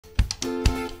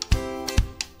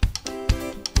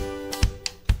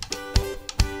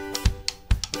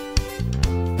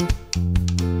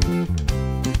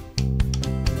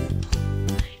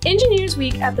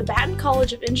Week at the Batten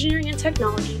College of Engineering and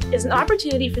Technology is an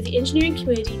opportunity for the engineering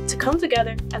community to come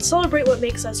together and celebrate what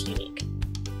makes us unique.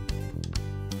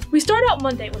 We start out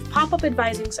Monday with pop-up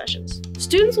advising sessions.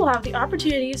 Students will have the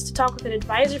opportunities to talk with an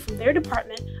advisor from their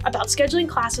department about scheduling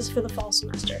classes for the fall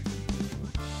semester.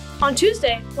 On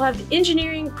Tuesday, we'll have the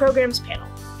Engineering Programs panel.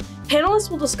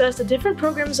 Panelists will discuss the different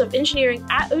programs of engineering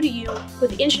at ODU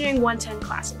with the Engineering 110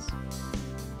 classes.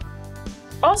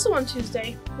 Also on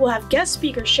Tuesday, we'll have guest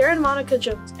speaker Sharon Monica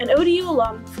Jones, an ODU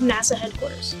alum from NASA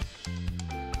headquarters.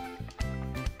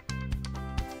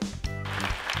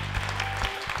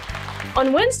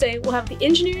 On Wednesday, we'll have the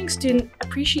Engineering Student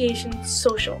Appreciation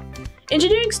Social.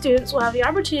 Engineering students will have the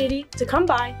opportunity to come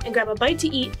by and grab a bite to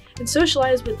eat and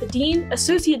socialize with the dean,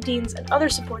 associate deans, and other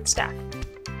support staff.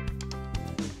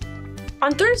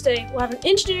 On Thursday, we'll have an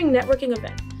engineering networking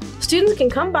event. Students can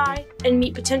come by and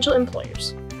meet potential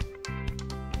employers.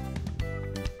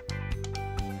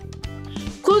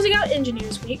 Closing out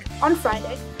Engineers Week, on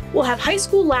Friday, we'll have high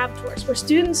school lab tours where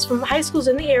students from high schools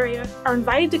in the area are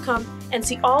invited to come and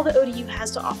see all that ODU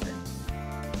has to offer.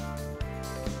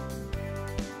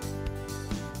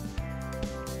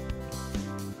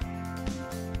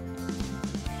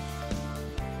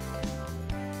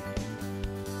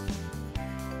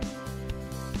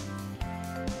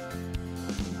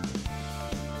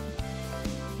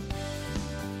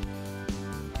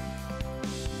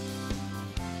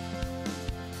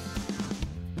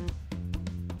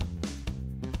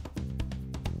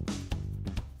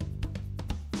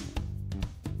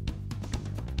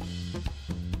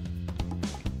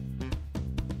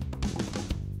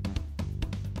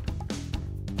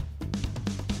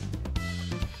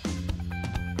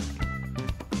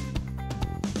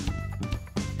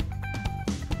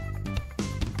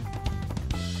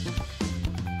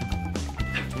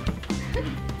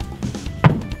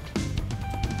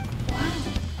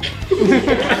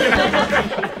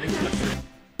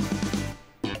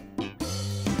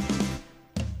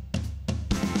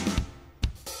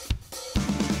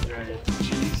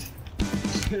 Cheese.